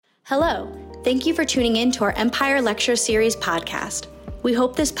Hello, thank you for tuning in to our Empire Lecture Series podcast. We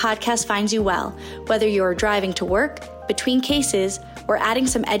hope this podcast finds you well, whether you're driving to work, between cases, or adding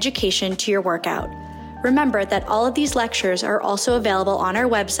some education to your workout. Remember that all of these lectures are also available on our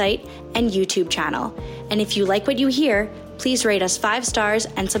website and YouTube channel. And if you like what you hear, please rate us 5 stars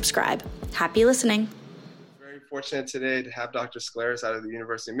and subscribe. Happy listening. Very fortunate today to have Dr. Skleras out of the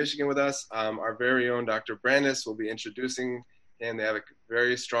University of Michigan with us. Our very own Dr. Brandis will be introducing him. They have a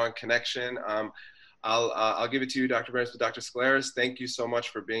very strong connection. I'll give it to you, Dr. Brandis, with Dr. Skleras. Thank you so much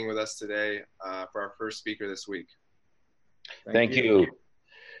for being with us today for our first speaker this week. Thank you.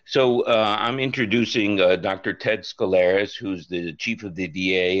 So I'm introducing Dr. Ted Skleras, who's the chief of the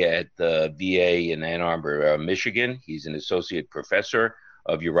VA at the VA in Ann Arbor, Michigan. He's an associate professor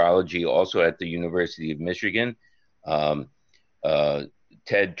of urology also at the University of Michigan.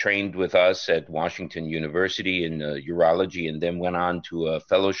 Ted trained with us at Washington University in urology and then went on to a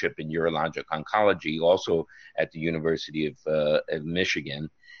fellowship in urologic oncology also at the University of Michigan.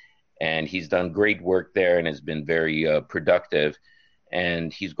 And he's done great work there and has been very productive.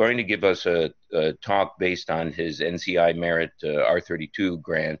 And he's going to give us a talk based on his NCI Merit R32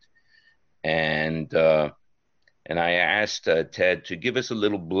 grant. And I asked Ted to give us a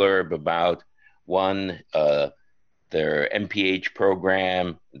little blurb about their MPH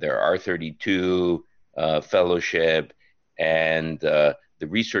program, their R32 fellowship, and the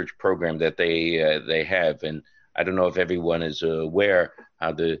research program that they have. And I don't know if everyone is aware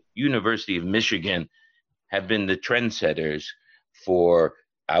how the University of Michigan have been the trendsetters for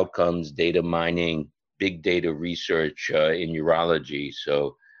outcomes, data mining, big data research in urology.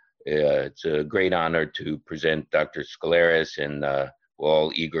 So it's a great honor to present Dr. Skleras, and we're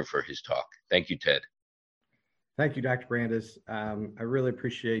all eager for his talk. Thank you, Ted. Thank you, Dr. Brandis. I really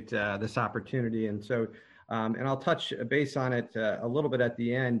appreciate this opportunity. And so, and I'll touch base on it a little bit at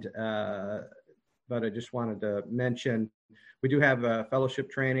the end, but I just wanted to mention, we do have a fellowship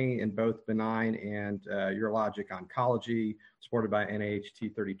training in both benign and urologic oncology, supported by NIH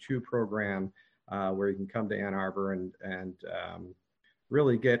T32 program, where you can come to Ann Arbor and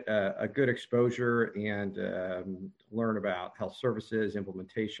really get a good exposure and learn about health services,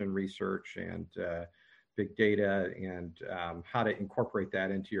 implementation research, and big data, and how to incorporate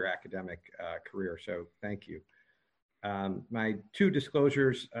that into your academic career. So thank you. My 2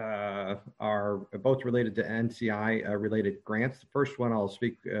 disclosures are both related to NCI related grants. The first one I'll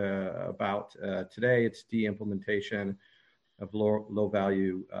speak about today. It's de-implementation of low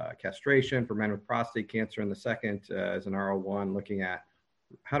value castration for men with prostate cancer. And the second is an R01 looking at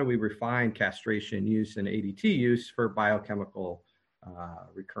how do we refine castration use and ADT use for biochemical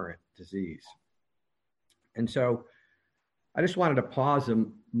recurrent disease. And so I just wanted to pause a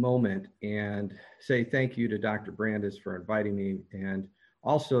moment and say thank you to Dr. Brandis for inviting me, and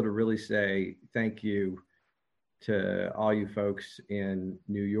also to really say thank you to all you folks in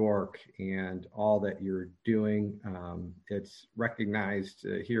New York and all that you're doing. It's recognized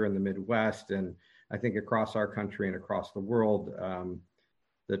here in the Midwest, and I think across our country and across the world,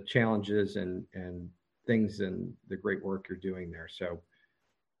 the challenges and things and the great work you're doing there. So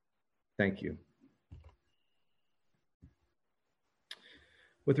thank you.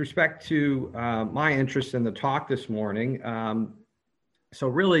 With respect to my interest in the talk this morning, so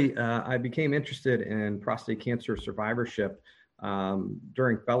really I became interested in prostate cancer survivorship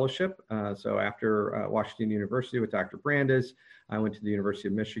during fellowship. So after Washington University with Dr. Brandis, I went to the University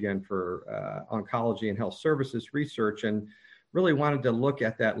of Michigan for oncology and health services research, and really wanted to look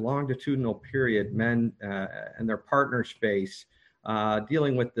at that longitudinal period men and their partners face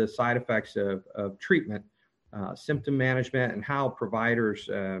dealing with the side effects of treatment, symptom management, and how providers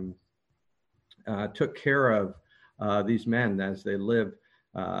took care of these men as they lived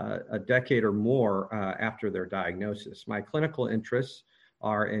a decade or more after their diagnosis. My clinical interests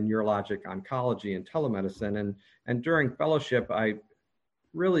are in urologic oncology and telemedicine, and during fellowship, I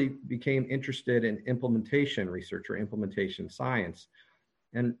really became interested in implementation research or implementation science.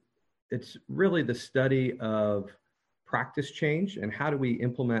 And it's really the study of practice change and how do we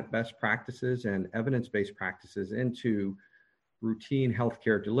implement best practices and evidence-based practices into routine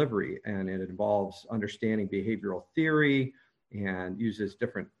healthcare delivery. And it involves understanding behavioral theory and uses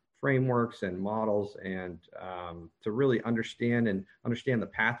different frameworks and models, and to really understand the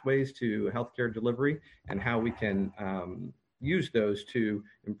pathways to healthcare delivery and how we can use those to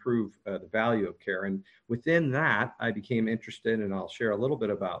improve the value of care. And within that, I became interested, and I'll share a little bit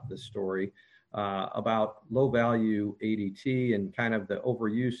about this story, about low value ADT and kind of the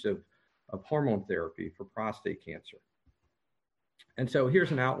overuse of hormone therapy for prostate cancer. And so here's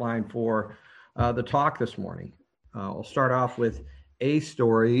an outline for the talk this morning. We'll start off with a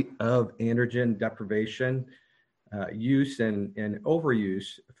story of androgen deprivation, use and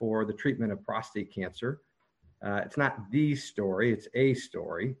overuse for the treatment of prostate cancer. It's not the story, it's a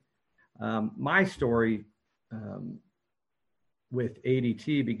story. My story with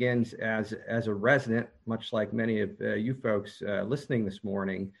ADT begins as a resident, much like many of you folks listening this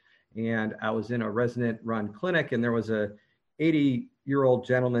morning. And I was in a resident-run clinic, and there was a 80-year-old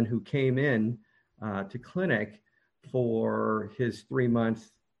gentleman who came in to clinic for his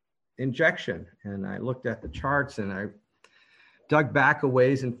 3-month injection. And I looked at the charts and I dug back a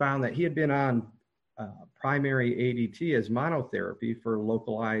ways and found that he had been on primary ADT as monotherapy for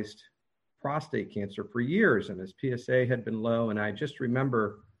localized prostate cancer for years, and his PSA had been low. And I just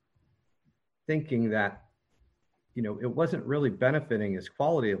remember thinking that, you know, it wasn't really benefiting his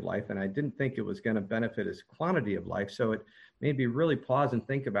quality of life, and I didn't think it was going to benefit his quantity of life. So it made me really pause and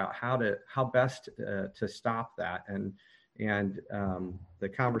think about how best to stop that. And the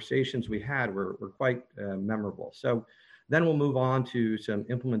conversations we had were quite memorable. So then we'll move on to some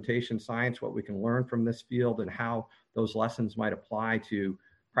implementation science, what we can learn from this field and how those lessons might apply to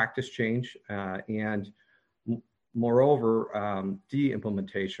practice change, and moreover,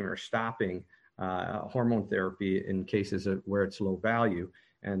 de-implementation or stopping hormone therapy in cases where it's low value,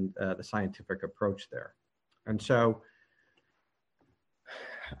 and the scientific approach there. And so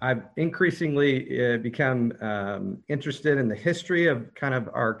I've increasingly become interested in the history of kind of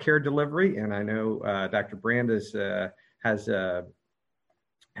our care delivery, and I know Dr. Brandes has a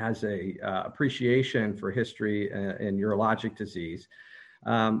appreciation for history in urologic disease.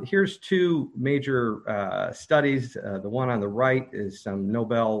 Here's two major studies. The one on the right is some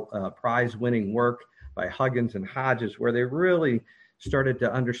Nobel Prize winning work by Huggins and Hodges, where they really started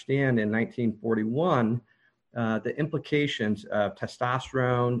to understand in 1941 the implications of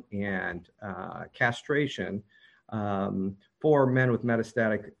testosterone and castration for men with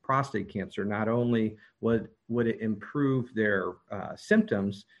metastatic prostate cancer. Not only would it improve their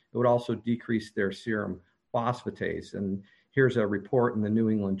symptoms, it would also decrease their serum phosphatase. And here's a report in the New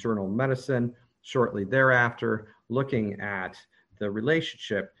England Journal of Medicine shortly thereafter, looking at the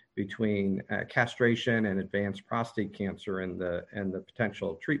relationship between castration and advanced prostate cancer and the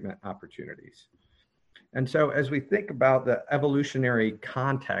potential treatment opportunities. And so as we think about the evolutionary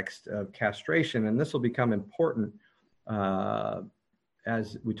context of castration, and this will become important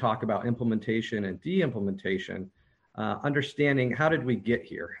as we talk about implementation and de-implementation, understanding how did we get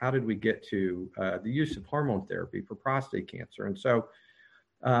here? How did we get to the use of hormone therapy for prostate cancer? And so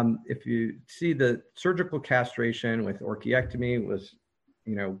if you see, the surgical castration with orchiectomy was,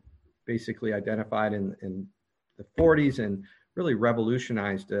 you know, basically identified in the 40s and really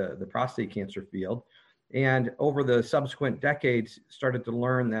revolutionized the prostate cancer field. And over the subsequent decades, started to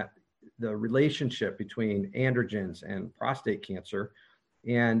learn that the relationship between androgens and prostate cancer,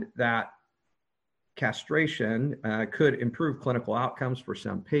 and that castration could improve clinical outcomes for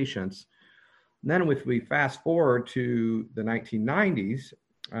some patients. And then if we fast forward to the 1990s,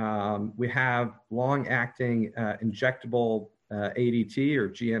 we have long-acting injectable ADT or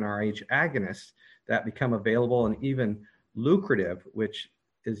GnRH agonists that become available and even lucrative, which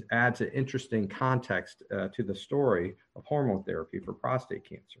adds an interesting context to the story of hormone therapy for prostate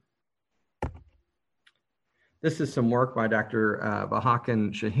cancer. This is some work by Dr.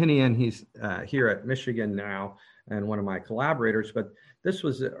 Vahakn Shahinian. He's here at Michigan now and one of my collaborators, but this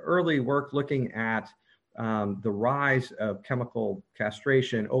was early work looking at the rise of chemical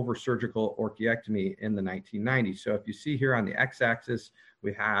castration over surgical orchiectomy in the 1990s. So if you see here on the x-axis,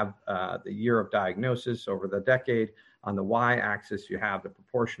 we have the year of diagnosis over the decade. On the y-axis, you have the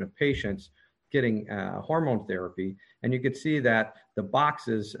proportion of patients getting hormone therapy. And you can see that the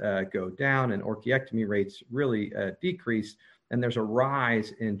boxes go down and orchiectomy rates really decrease. And there's a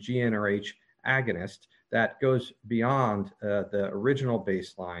rise in GnRH agonist that goes beyond the original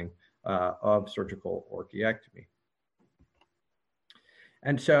baseline of surgical orchiectomy.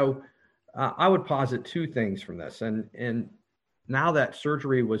 And so I would posit two things from this. And now that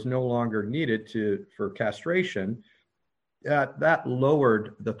surgery was no longer needed for castration, that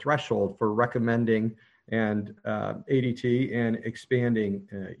lowered the threshold for recommending and ADT and expanding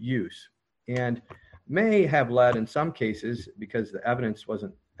use, and may have led in some cases, because the evidence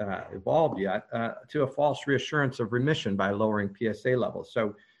wasn't evolved yet, to a false reassurance of remission by lowering PSA levels.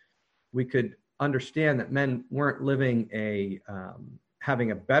 So we could understand that men weren't living having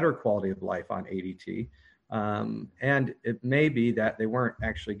a better quality of life on ADT, and it may be that they weren't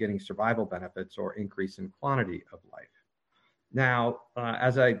actually getting survival benefits or increase in quantity of life. Now,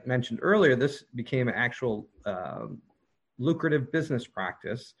 as I mentioned earlier, this became an actual lucrative business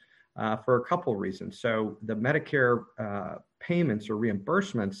practice for a couple reasons. So the Medicare payments or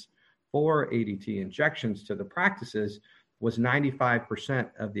reimbursements for ADT injections to the practices was 95%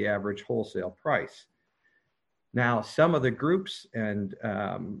 of the average wholesale price. Now, some of the groups and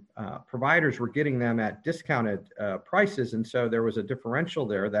providers were getting them at discounted prices, and so there was a differential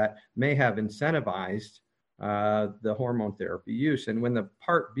there that may have incentivized the hormone therapy use. And when the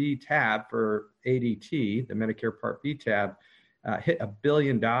Part B tab for ADT, the Medicare Part B tab, hit $1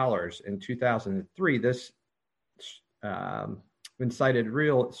 billion in 2003, this incited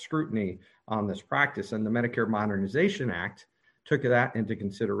real scrutiny on this practice, and the Medicare Modernization Act took that into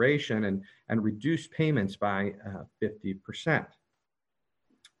consideration and reduced payments by 50%.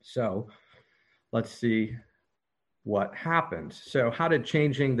 So let's see what happens. So how did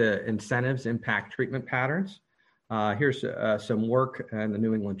changing the incentives impact treatment patterns? Here's some work in the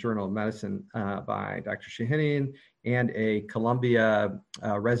New England Journal of Medicine by Dr. Shahinian and a Columbia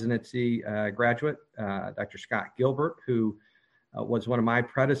residency graduate, Dr. Scott Gilbert, who was one of my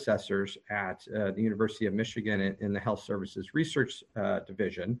predecessors at the University of Michigan in the Health Services Research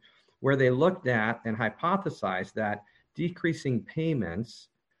Division, where they looked at and hypothesized that decreasing payments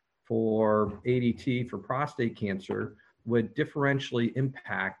for ADT for prostate cancer would differentially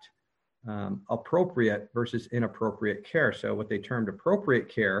impact appropriate versus inappropriate care. So what they termed appropriate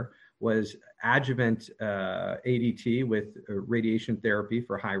care was adjuvant ADT with radiation therapy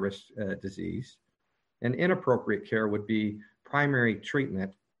for high-risk disease, and inappropriate care would be primary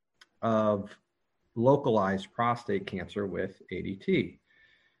treatment of localized prostate cancer with ADT.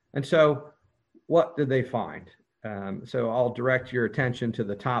 And so what did they find? So I'll direct your attention to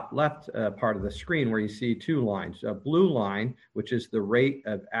the top left part of the screen where you see two lines. A blue line, which is the rate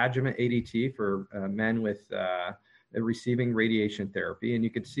of adjuvant ADT for men with receiving radiation therapy. And you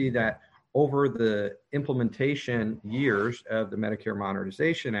can see that over the implementation years of the Medicare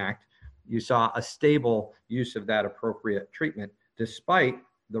Modernization Act, you saw a stable use of that appropriate treatment, despite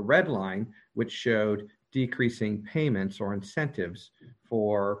the red line, which showed decreasing payments or incentives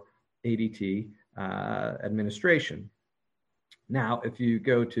for ADT administration. Now, if you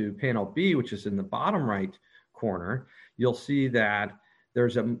go to panel B, which is in the bottom right corner, you'll see that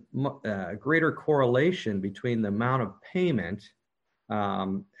there's a greater correlation between the amount of payment,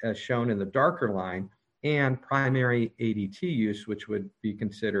 as shown in the darker line, and primary ADT use, which would be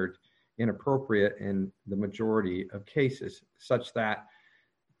considered inappropriate in the majority of cases, such that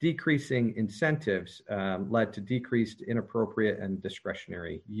decreasing incentives led to decreased inappropriate and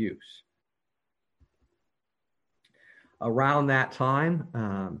discretionary use. Around that time,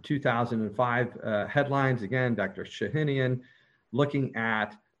 2005 headlines, again, Dr. Shahinian, looking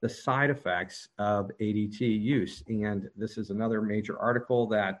at the side effects of ADT use. And this is another major article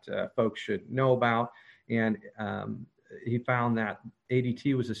that folks should know about. And he found that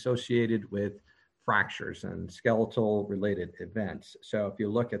ADT was associated with fractures and skeletal related events. So if you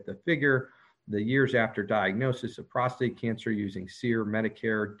look at the figure, the years after diagnosis of prostate cancer using SEER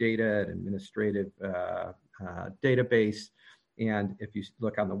Medicare data and administrative database, and if you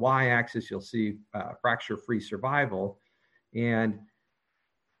look on the y-axis, you'll see fracture-free survival. And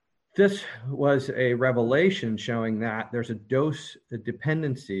this was a revelation showing that there's a dose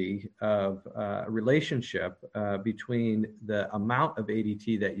dependency of relationship between the amount of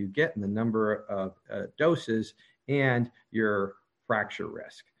ADT that you get and the number of doses and your fracture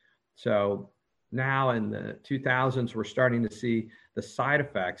risk. So now in the 2000s, we're starting to see the side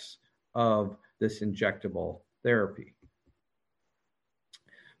effects of this injectable therapy.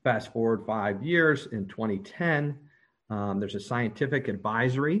 Fast forward 5 years, in 2010, there's a scientific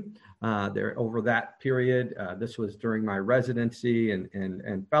advisory there over that period. This was during my residency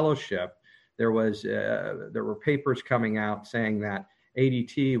and fellowship. There were papers coming out saying that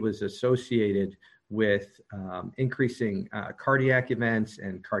ADT was associated with increasing cardiac events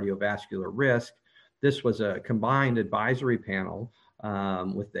and cardiovascular risk. This was a combined advisory panel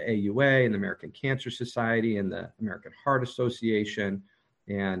with the AUA and the American Cancer Society and the American Heart Association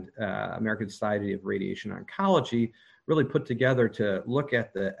and American Society of Radiation Oncology, really put together to look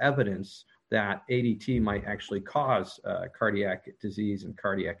at the evidence that ADT might actually cause cardiac disease and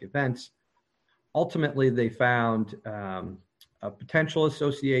cardiac events. Ultimately, they found a potential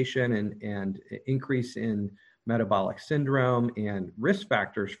association and increase in metabolic syndrome and risk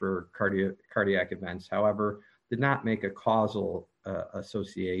factors for cardiac events. However, did not make a causal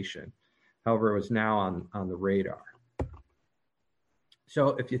association. However, it was now on the radar. So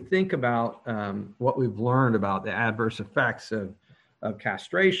if you think about what we've learned about the adverse effects of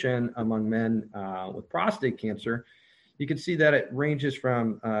castration among men with prostate cancer, you can see that it ranges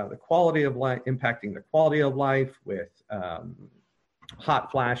from the quality of life, impacting the quality of life with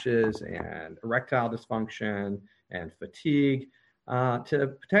hot flashes and erectile dysfunction and fatigue,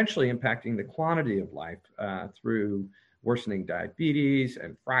 to potentially impacting the quantity of life through worsening diabetes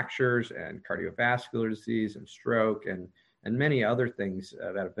and fractures and cardiovascular disease and stroke and many other things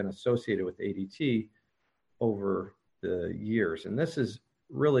that have been associated with ADT over the years. And this has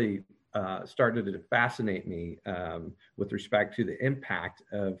really started to fascinate me with respect to the impact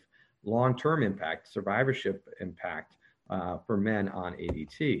of long-term impact, survivorship impact for men on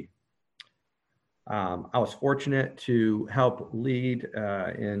ADT. I was fortunate to help lead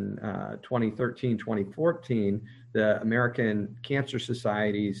in 2013, 2014, the American Cancer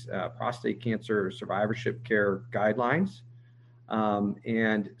Society's prostate cancer survivorship care guidelines.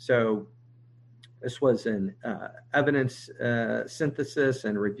 And so this was an evidence synthesis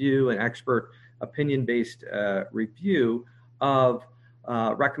and review and expert opinion-based review of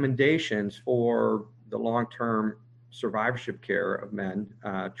recommendations for the long-term survivorship care of men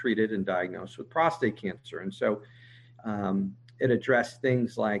treated and diagnosed with prostate cancer. And so it addressed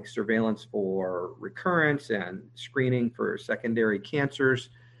things like surveillance for recurrence and screening for secondary cancers.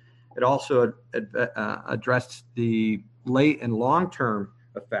 It also addressed the late and long-term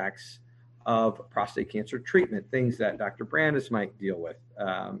effects of prostate cancer treatment, things that Dr. Brandes might deal with,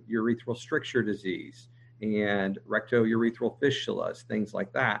 urethral stricture disease and rectourethral fistulas, things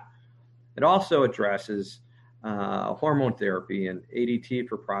like that. It also addresses hormone therapy and ADT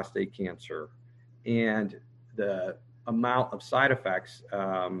for prostate cancer and the amount of side effects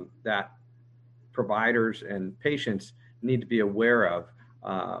that providers and patients need to be aware of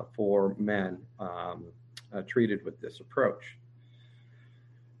for men treated with this approach.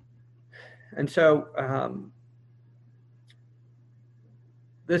 And so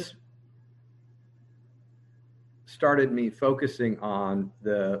this started me focusing on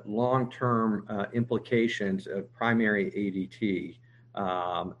the long-term implications of primary ADT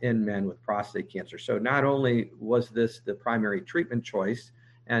in men with prostate cancer. So not only was this the primary treatment choice,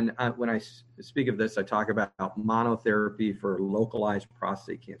 and when I speak of this, I talk about monotherapy for localized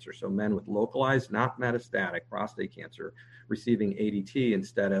prostate cancer. So men with localized, not metastatic prostate cancer receiving ADT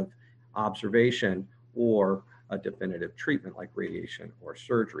instead of observation or a definitive treatment like radiation or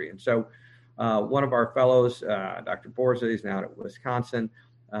surgery. And so one of our fellows, Dr. Borza, is now at Wisconsin,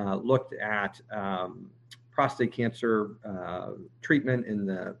 looked at prostate cancer treatment in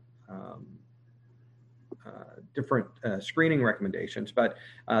the different screening recommendations. But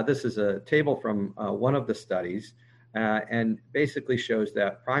this is a table from one of the studies and basically shows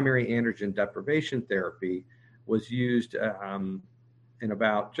that primary androgen deprivation therapy was used in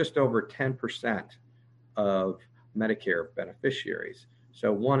about just over 10% of Medicare beneficiaries.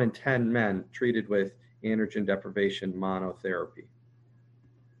 So 1 in 10 men treated with androgen deprivation monotherapy.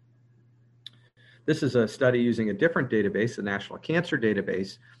 This is a study using a different database, the National Cancer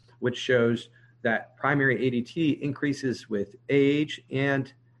Database, which shows that primary ADT increases with age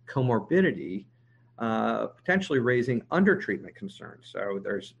and comorbidity, potentially raising undertreatment concerns. So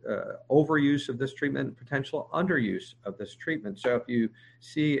there's overuse of this treatment, potential underuse of this treatment. So if you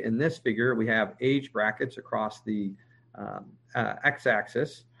see in this figure, we have age brackets across the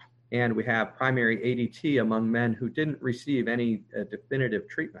x-axis, and we have primary ADT among men who didn't receive any definitive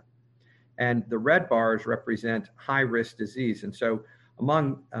treatment. And the red bars represent high-risk disease. And so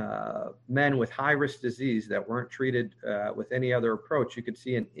among men with high-risk disease that weren't treated with any other approach, you could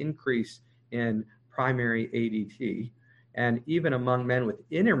see an increase in primary ADT. And even among men with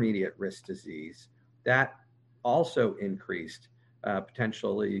intermediate risk disease, that also increased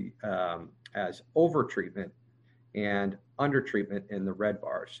potentially as overtreatment and undertreatment in the red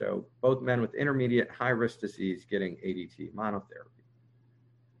bar. So both men with intermediate high-risk disease getting ADT monotherapy.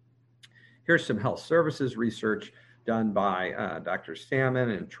 Here's some health services research done by Dr.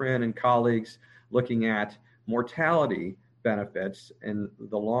 Salmon and Trin and colleagues looking at mortality benefits in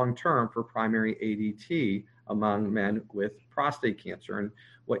the long term for primary ADT among men with prostate cancer. And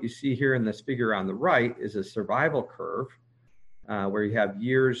what you see here in this figure on the right is a survival curve where you have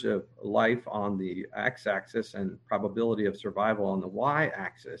years of life on the x-axis and probability of survival on the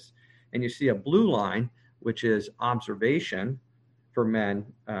y-axis. And you see a blue line, which is observation for men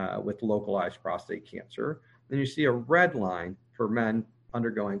with localized prostate cancer. Then you see a red line for men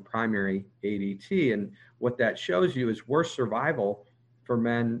undergoing primary ADT. And what that shows you is worse survival for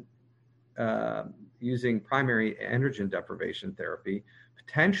men using primary androgen deprivation therapy,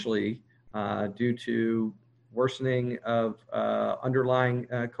 potentially due to worsening of underlying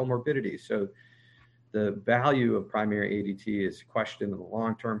comorbidities. So the value of primary ADT is questioned in the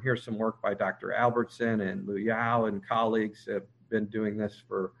long term. Here's some work by Dr. Albertson and Lu Yao and colleagues have been doing this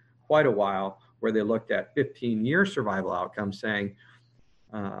for quite a while, where they looked at 15-year survival outcomes saying,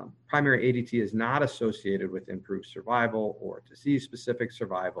 primary ADT is not associated with improved survival or disease-specific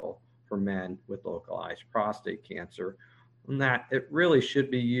survival for men with localized prostate cancer, and that it really should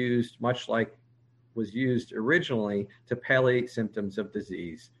be used much like was used originally to palliate symptoms of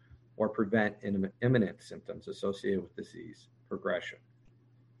disease or prevent imminent symptoms associated with disease progression.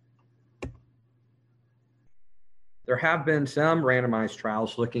 There have been some randomized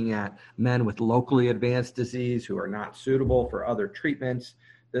trials looking at men with locally advanced disease who are not suitable for other treatments.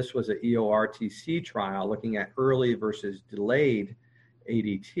 This was an EORTC trial looking at early versus delayed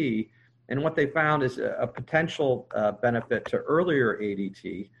ADT. And what they found is a potential benefit to earlier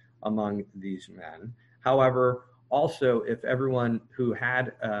ADT among these men. However, also if everyone who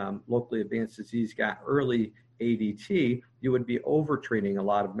had locally advanced disease got early ADT, you would be over-treating a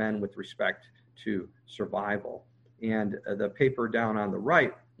lot of men with respect to survival. And the paper down on the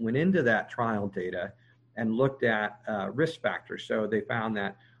right went into that trial data and looked at risk factors. So they found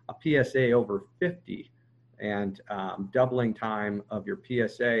that a PSA over 50 and doubling time of your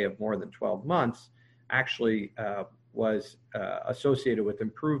PSA of more than 12 months actually was associated with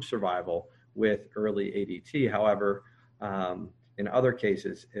improved survival with early ADT. However, in other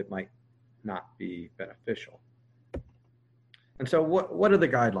cases, it might not be beneficial. And so what do the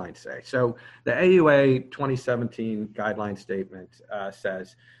guidelines say? So the AUA 2017 guideline statement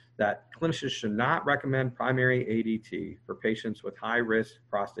says that clinicians should not recommend primary ADT for patients with high-risk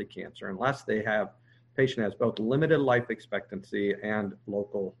prostate cancer unless patient has both limited life expectancy and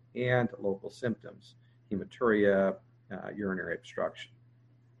local symptoms, hematuria, urinary obstruction.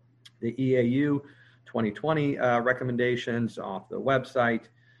 The EAU 2020 recommendations off the website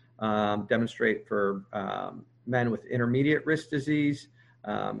demonstrate for men with intermediate risk disease,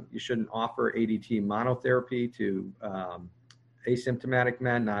 you shouldn't offer ADT monotherapy to asymptomatic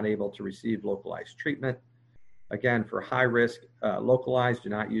men not able to receive localized treatment. Again, for high risk localized, do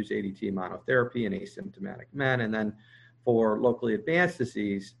not use ADT monotherapy in asymptomatic men. And then for locally advanced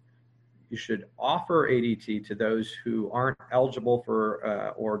disease, you should offer ADT to those who aren't eligible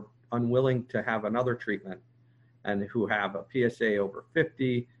for or unwilling to have another treatment and who have a PSA over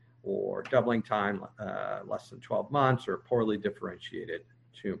 50 or doubling time less than 12 months or poorly differentiated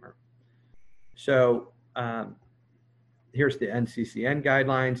tumor. So here's the NCCN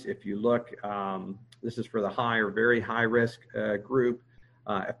guidelines. If you look, this is for the high or very high risk group.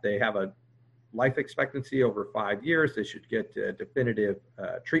 If they have a life expectancy over 5 years, they should get definitive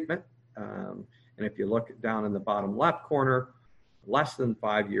treatment. And if you look down in the bottom left corner, less than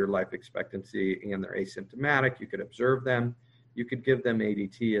 5-year life expectancy and they're asymptomatic, you could observe them. You could give them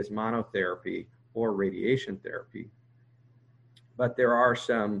ADT as monotherapy or radiation therapy. But there are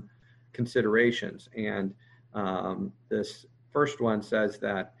some considerations, and this first one says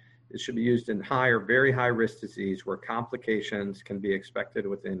that it should be used in high or very high risk disease where complications can be expected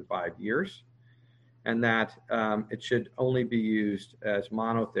within 5 years, and that it should only be used as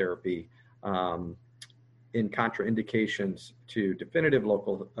monotherapy in contraindications to definitive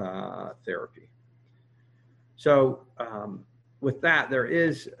local therapy. So with that, there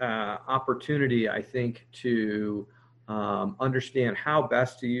is opportunity, I think, to understand how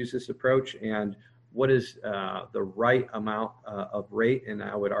best to use this approach and what is the right amount of rate. And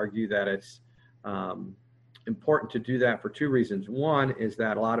I would argue that it's important to do that for two reasons. One is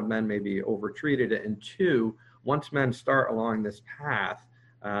that a lot of men may be overtreated, and two, once men start along this path,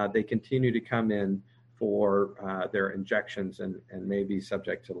 they continue to come in for their injections and may be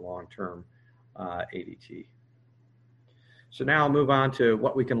subject to long-term ADT. So now I'll move on to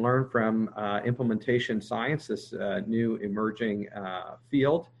what we can learn from implementation science, this new emerging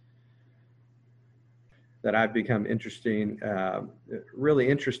field that I've become really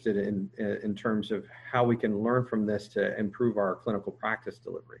interested in terms of how we can learn from this to improve our clinical practice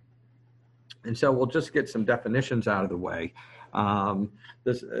delivery. And so we'll just get some definitions out of the way.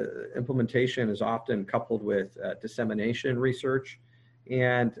 This implementation is often coupled with dissemination research.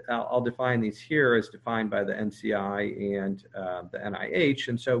 And I'll define these here as defined by the NCI and the NIH.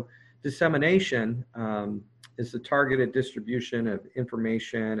 And so dissemination is the targeted distribution of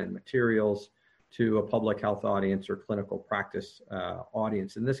information and materials to a public health audience or clinical practice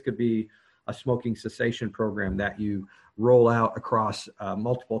audience. And this could be a smoking cessation program that you roll out across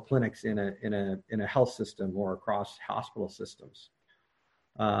multiple clinics in a health system or across hospital systems.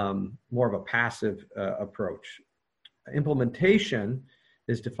 More of a passive approach. Implementation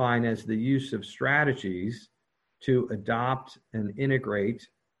is defined as the use of strategies to adopt and integrate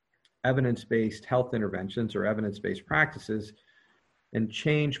evidence-based health interventions or evidence-based practices and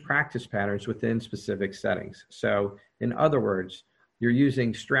change practice patterns within specific settings. So in other words, you're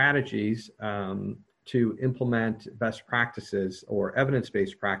using strategies to implement best practices or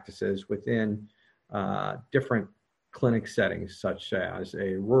evidence-based practices within different clinic settings, such as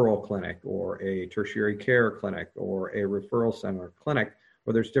a rural clinic or a tertiary care clinic or a referral center clinic,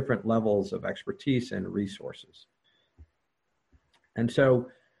 where there's different levels of expertise and resources. And so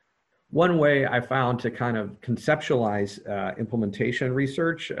one way I found to kind of conceptualize implementation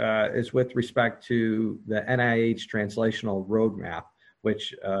research is with respect to the NIH Translational Roadmap,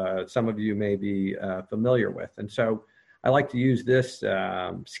 which some of you may be familiar with. And so I like to use this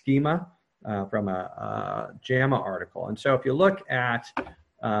schema from a JAMA article. And so if you look at,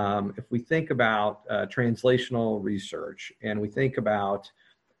 if we think about translational research and we think about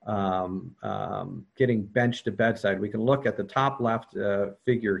getting bench to bedside, we can look at the top left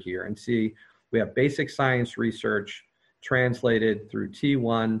figure here and see we have basic science research translated through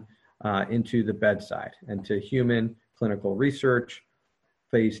T1 into the bedside and to human clinical research,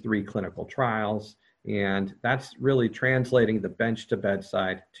 phase 3 clinical trials, and that's really translating the bench to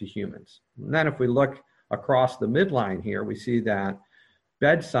bedside to humans. And then if we look across the midline here, we see that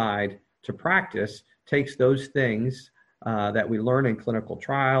bedside to practice takes those things that we learn in clinical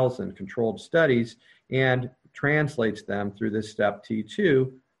trials and controlled studies and translates them through this step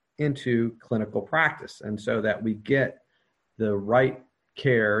T2 into clinical practice. And so that we get the right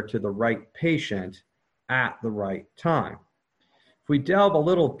care to the right patient at the right time. If we delve a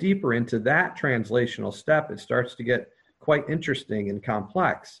little deeper into that translational step, it starts to get quite interesting and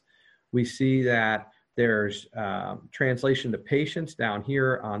complex. We see that there's translation to patients down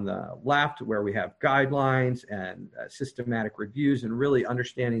here on the left, where we have guidelines and systematic reviews and really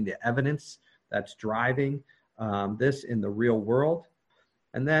understanding the evidence that's driving this in the real world.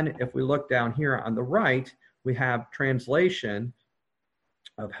 And then if we look down here on the right, we have translation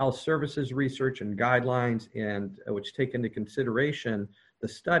of health services research and guidelines, and which take into consideration the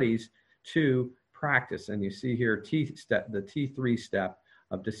studies to practice. And you see here the T3 step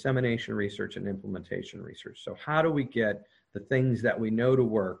of dissemination research and implementation research. So how do we get the things that we know to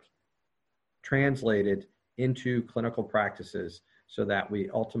work translated into clinical practices so that we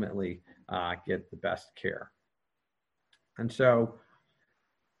ultimately get the best care? And so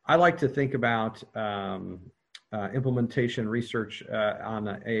I like to think about implementation research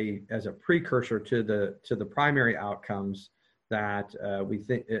as a precursor to the primary outcomes that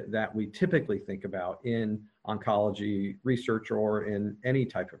we typically think about in oncology research or in any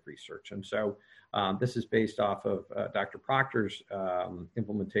type of research. And so this is based off of Dr. Proctor's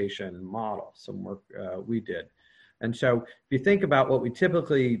implementation model, some work we did. And so if you think about what we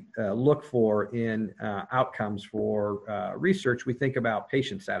typically look for in outcomes for research, we think about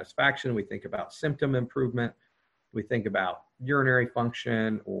patient satisfaction, we think about symptom improvement, we think about urinary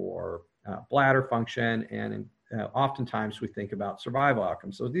function or bladder function, and oftentimes we think about survival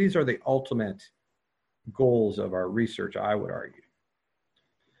outcomes. So these are the ultimate goals of our research, I would argue.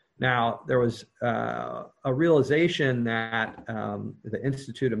 Now, there was a realization that the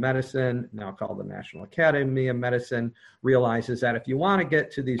Institute of Medicine, now called the National Academy of Medicine, realizes that if you want to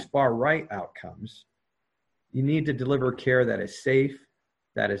get to these far right outcomes, you need to deliver care that is safe,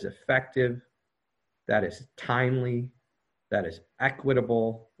 that is effective, that is timely, that is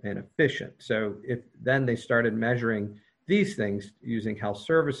equitable and efficient. So then they started measuring these things using health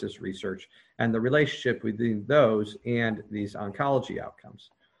services research and the relationship between those and these oncology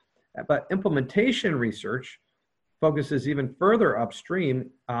outcomes. But implementation research focuses even further upstream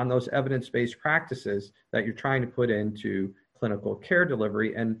on those evidence-based practices that you're trying to put into clinical care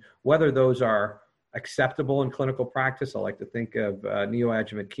delivery and whether those are acceptable in clinical practice. I like to think of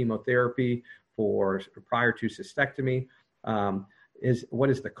neoadjuvant chemotherapy for prior to cystectomy. What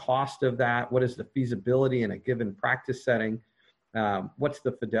is the cost of that? What is the feasibility in a given practice setting? What's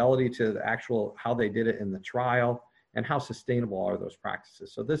the fidelity to the actual, how they did it in the trial? And how sustainable are those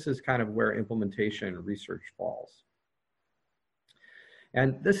practices? So this is kind of where implementation research falls.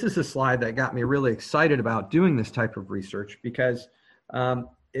 And this is a slide that got me really excited about doing this type of research because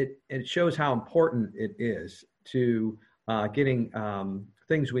it shows how important it is to getting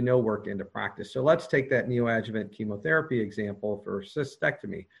things we know work into practice. So let's take that neoadjuvant chemotherapy example for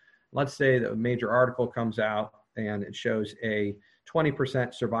cystectomy. Let's say that a major article comes out and it shows a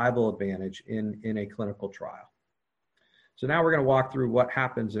 20% survival advantage in a clinical trial. So now we're going to walk through what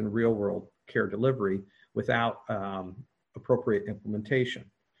happens in real world care delivery without appropriate implementation.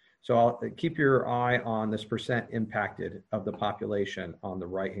 So I'll keep your eye on this percent impacted of the population on the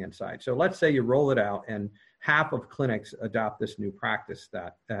right-hand side. So let's say you roll it out and half of clinics adopt this new practice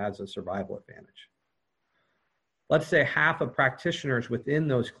that has a survival advantage. Let's say half of practitioners within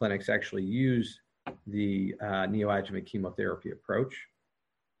those clinics actually use the neoadjuvant chemotherapy approach.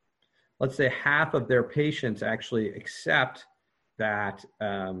 let's say half of their patients actually accept that,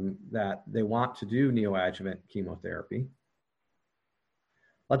 that they want to do neoadjuvant chemotherapy.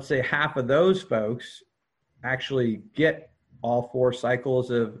 Let's say half of those folks actually get all 4 cycles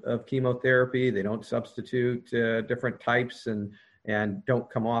of chemotherapy. They don't substitute different types and don't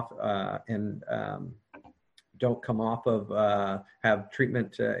come off have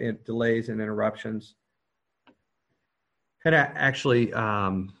treatment delays and interruptions. And actually,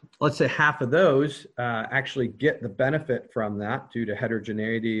 let's say half of those actually get the benefit from that due to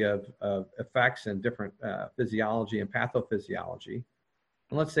heterogeneity of effects and different physiology and pathophysiology.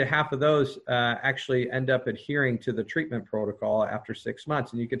 And let's say half of those actually end up adhering to the treatment protocol after 6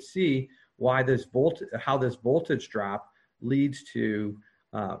 months. And you can see why how this voltage drop leads to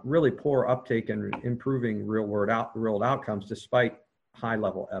really poor uptake and improving real-world outcomes despite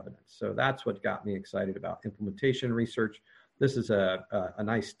high-level evidence. So that's what got me excited about implementation research. This is a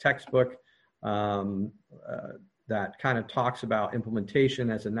nice textbook that kind of talks about implementation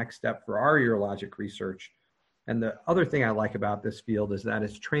as a next step for our urologic research. And the other thing I like about this field is that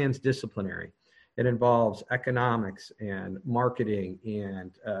it's transdisciplinary. It involves economics and marketing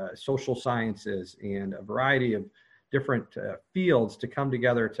and social sciences and a variety of different fields to come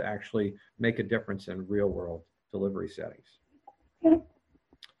together to actually make a difference in real-world delivery settings.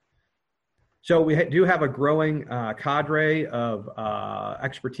 So we do have a growing cadre of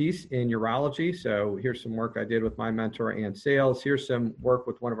expertise in urology. So here's some work I did with my mentor, Ann Sales. Here's some work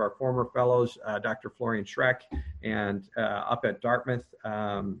with one of our former fellows, Dr. Florian Schreck, and up at Dartmouth,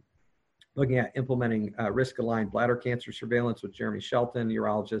 looking at implementing risk-aligned bladder cancer surveillance with Jeremy Shelton,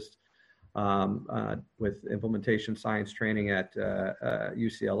 urologist with implementation science training at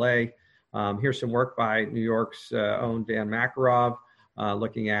UCLA. Here's some work by New York's own Dan Makarov,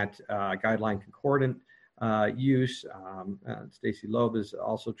 looking at guideline concordant use. Stacy Loeb is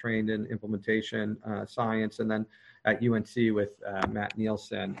also trained in implementation science. And then at UNC with Matt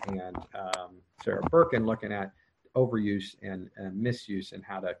Nielsen and Sarah Birkin, looking at overuse and misuse and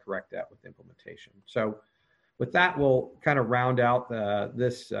how to correct that with implementation. So with that, we'll kind of round out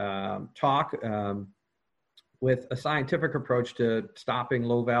this talk with a scientific approach to stopping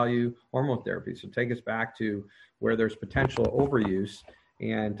low-value hormone therapy. So take us back to where there's potential overuse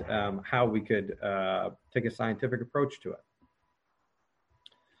and how we could take a scientific approach to it.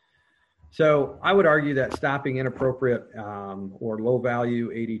 So I would argue that stopping inappropriate or low-value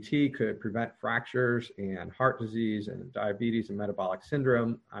ADT could prevent fractures and heart disease and diabetes and metabolic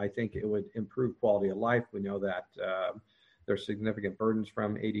syndrome. I think it would improve quality of life. We know that there's significant burdens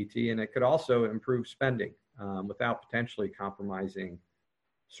from ADT, and it could also improve spending without potentially compromising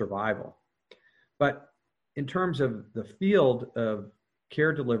survival. But in terms of the field of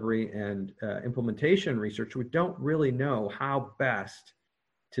care delivery and implementation research, we don't really know how best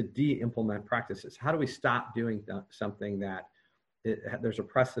to de-implement practices. How do we stop doing something that there's a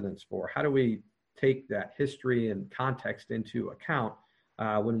precedence for? How do we take that history and context into account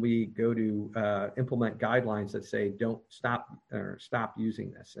when we go to implement guidelines that say don't stop or stop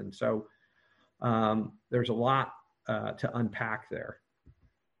using this? And so there's a lot to unpack there.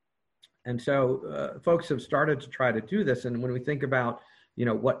 And so folks have started to try to do this. And when we think about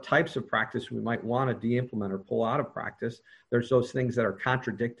what types of practice we might want to de-implement or pull out of practice, there's those things that are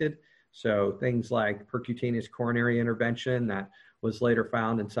contradicted. So things like percutaneous coronary intervention that was later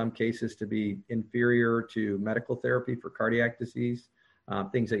found in some cases to be inferior to medical therapy for cardiac disease,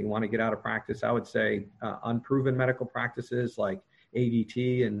 things that you want to get out of practice. I would say unproven medical practices like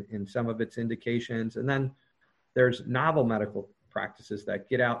ADT and some of its indications. And then there's novel medical practices that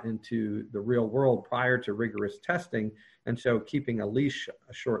get out into the real world prior to rigorous testing. And so keeping a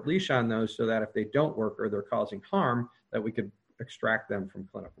short leash on those so that if they don't work or they're causing harm, that we could extract them from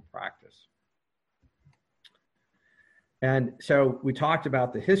clinical practice. And so we talked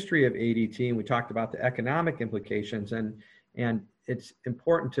about the history of ADT and we talked about the economic implications, and it's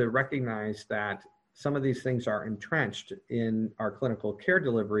important to recognize that some of these things are entrenched in our clinical care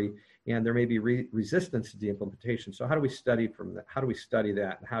delivery, and there may be resistance to de-implementation. So how do we study from that? How do we study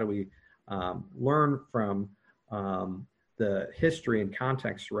that? And how do we learn from the history and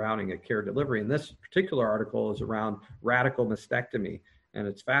context surrounding a care delivery? And this particular article is around radical mastectomy. And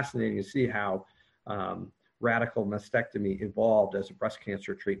it's fascinating to see how radical mastectomy evolved as a breast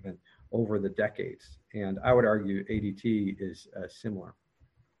cancer treatment over the decades. And I would argue ADT is similar.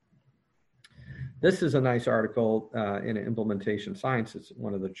 This is a nice article in Implementation Science. It's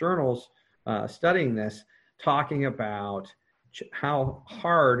one of the journals studying this, talking about how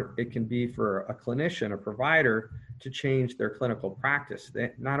hard it can be for a clinician, a provider, to change their clinical practice.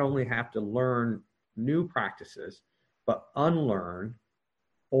 They not only have to learn new practices, but unlearn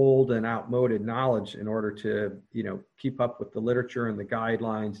old and outmoded knowledge in order to, keep up with the literature and the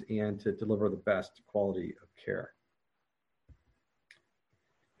guidelines and to deliver the best quality of care.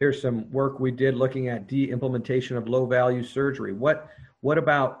 Here's some work we did looking at de-implementation of low-value surgery. What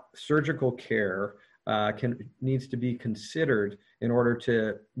about surgical care needs to be considered in order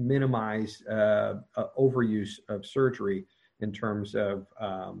to minimize overuse of surgery in terms of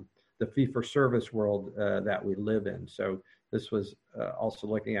the fee-for-service world that we live in? So this was also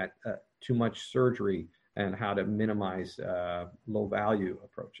looking at too much surgery and how to minimize low-value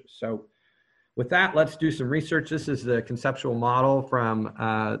approaches. So with that, let's do some research. This is the conceptual model from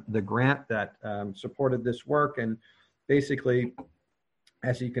the grant that supported this work. And basically,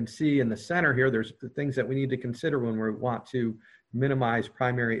 as you can see in the center here, there's the things that we need to consider when we want to minimize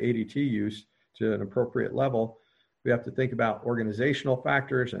primary ADT use to an appropriate level. We have to think about organizational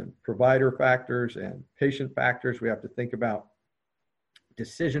factors and provider factors and patient factors. We have to think about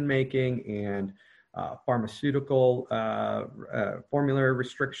decision-making and pharmaceutical formulary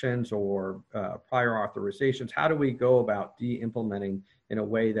restrictions or prior authorizations. How do we go about de-implementing in a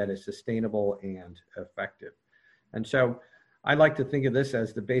way that is sustainable and effective? And so I like to think of this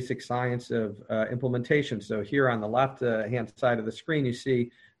as the basic science of implementation. So here on the left hand side of the screen, you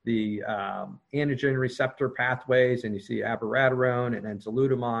see the androgen receptor pathways, and you see abiraterone and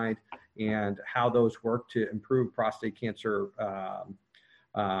enzalutamide, and how those work to improve prostate cancer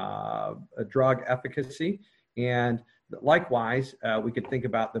drug efficacy. And likewise, we could think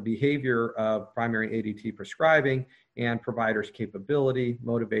about the behavior of primary ADT prescribing and providers' capability,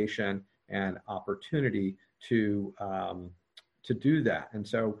 motivation, and opportunity to do that. And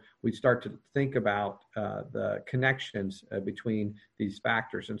so we start to think about the connections between these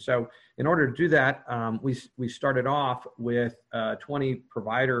factors. And so in order to do that, we started off with 20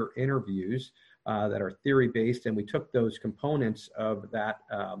 provider interviews that are theory-based, and we took those components of that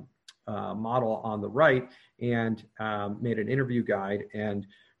model on the right and made an interview guide and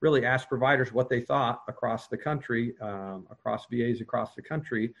really asked providers what they thought across the country, across VAs across the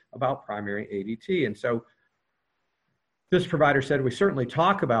country, about primary ADT. And so this provider said, we certainly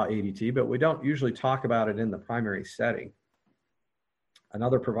talk about ADT, but we don't usually talk about it in the primary setting.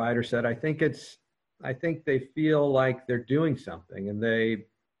 Another provider said, I think they feel like they're doing something, and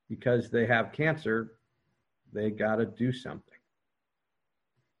because they have cancer, they got to do something.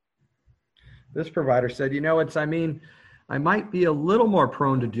 This provider said, I might be a little more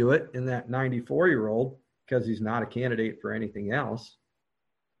prone to do it in that 94-year-old because he's not a candidate for anything else.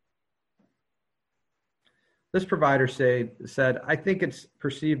 This provider said, I think it's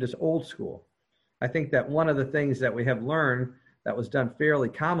perceived as old school. I think that one of the things that we have learned that was done fairly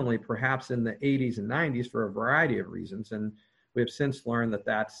commonly, perhaps in the 80s and 90s for a variety of reasons, and we have since learned that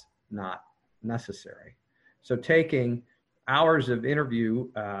that's not necessary. So taking hours of interview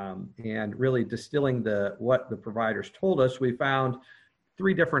and really distilling what the providers told us, we found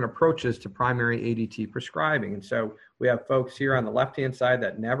 3 different approaches to primary ADT prescribing. And so we have folks here on the left-hand side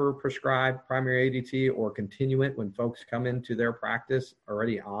that never prescribe primary ADT or continue it when folks come into their practice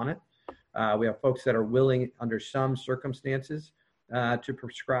already on it. We have folks that are willing under some circumstances to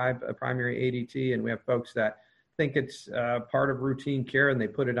prescribe a primary ADT, and we have folks that think it's part of routine care and they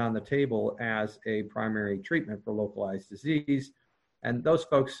put it on the table as a primary treatment for localized disease. And those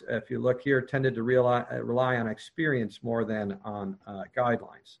folks, if you look here, tended to rely on experience more than on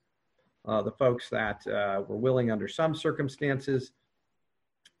guidelines. The folks that were willing under some circumstances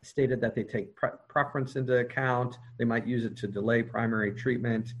stated that they take preference into account. They might use it to delay primary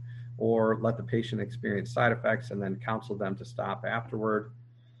treatment or let the patient experience side effects and then counsel them to stop afterward.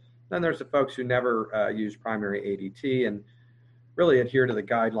 Then there's the folks who never use primary ADT and really adhere to the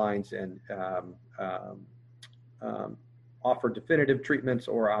guidelines and offer definitive treatments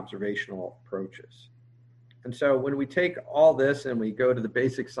or observational approaches. And so when we take all this and we go to the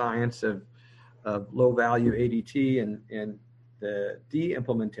basic science of low-value ADT and the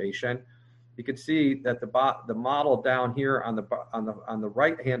de-implementation, you can see that the model down here on the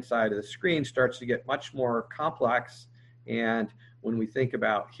right-hand side of the screen starts to get much more complex. And when we think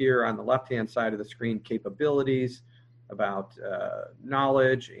about here on the left-hand side of the screen, capabilities, about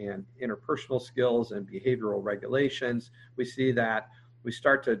knowledge and interpersonal skills and behavioral regulations, we see that we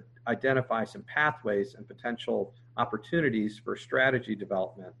start to identify some pathways and potential opportunities for strategy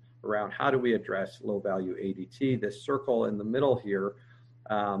development around how do we address low-value ADT. This circle in the middle here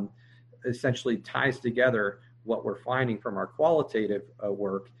essentially ties together what we're finding from our qualitative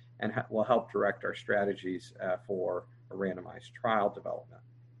work and will help direct our strategies for a randomized trial development.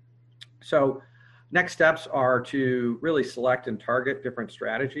 So Next steps are to really select and target different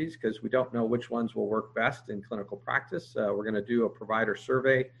strategies because we don't know which ones will work best in clinical practice. We're going to do a provider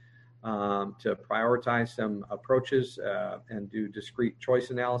survey to prioritize some approaches and do discrete choice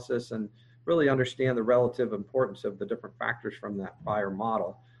analysis and really understand the relative importance of the different factors from that prior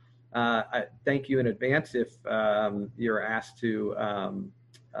model. I thank you in advance if you're asked to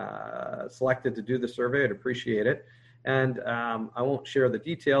selected to do the survey. I'd appreciate it. And I won't share the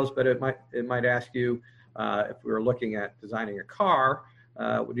details, but it might ask you if we were looking at designing a car,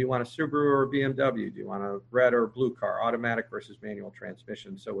 do you want a Subaru or a BMW? Do you want a red or blue car, automatic versus manual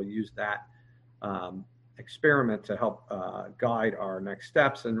transmission? So we'll use that experiment to help guide our next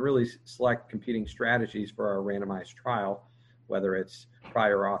steps and really select competing strategies for our randomized trial, whether it's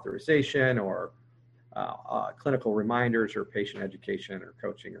prior authorization or clinical reminders or patient education or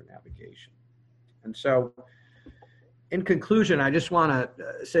coaching or navigation. And so in conclusion, I just want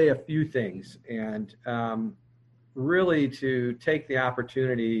to say a few things and really to take the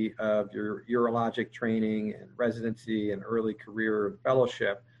opportunity of your urologic training and residency and early career and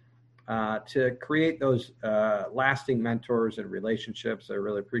fellowship to create those lasting mentors and relationships. I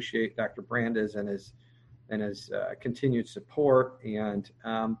really appreciate Dr. Brandes and his continued support and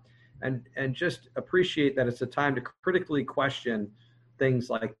just appreciate that it's a time to critically question things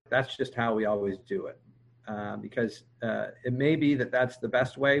like that's just how we always do it. Because it may be that that's the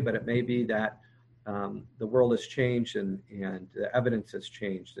best way, but it may be that the world has changed and the evidence has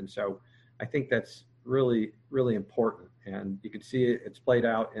changed. And so I think that's really, really important. And you can see it's played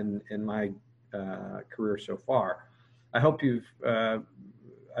out in my career so far. I hope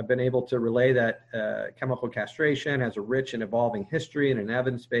I've been able to relay that chemical castration has a rich and evolving history and an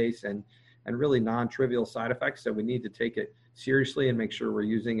evidence base and really non-trivial side effects. So we need to take it seriously and make sure we're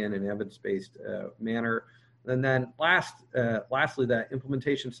using it in an evidence-based manner. And then lastly, that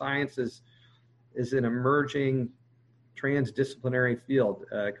implementation science is an emerging transdisciplinary field,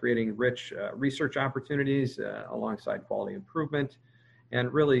 creating rich research opportunities alongside quality improvement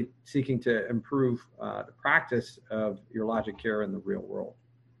and really seeking to improve the practice of urologic care in the real world.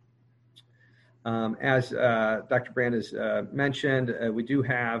 As Dr. Brandes mentioned, we do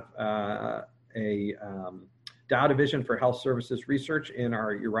have a Dow Division for Health Services Research in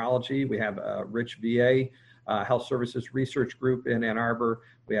our urology. We have a rich VA Health Services Research Group in Ann Arbor.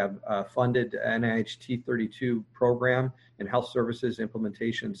 We have a funded NIH T32 program in health services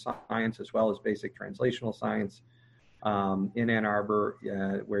implementation science as well as basic translational science in Ann Arbor,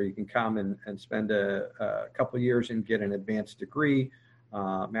 where you can come and spend a couple of years and get an advanced degree,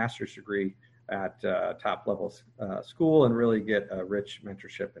 master's degree at top level school and really get a rich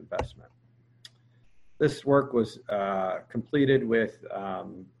mentorship investment. This work was completed with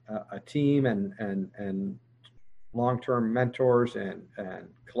a team and long-term mentors and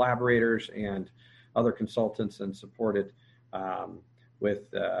collaborators and other consultants and supported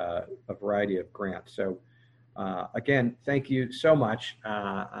with a variety of grants. So again, thank you so much.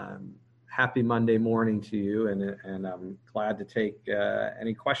 Happy Monday morning to you and I'm glad to take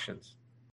any questions.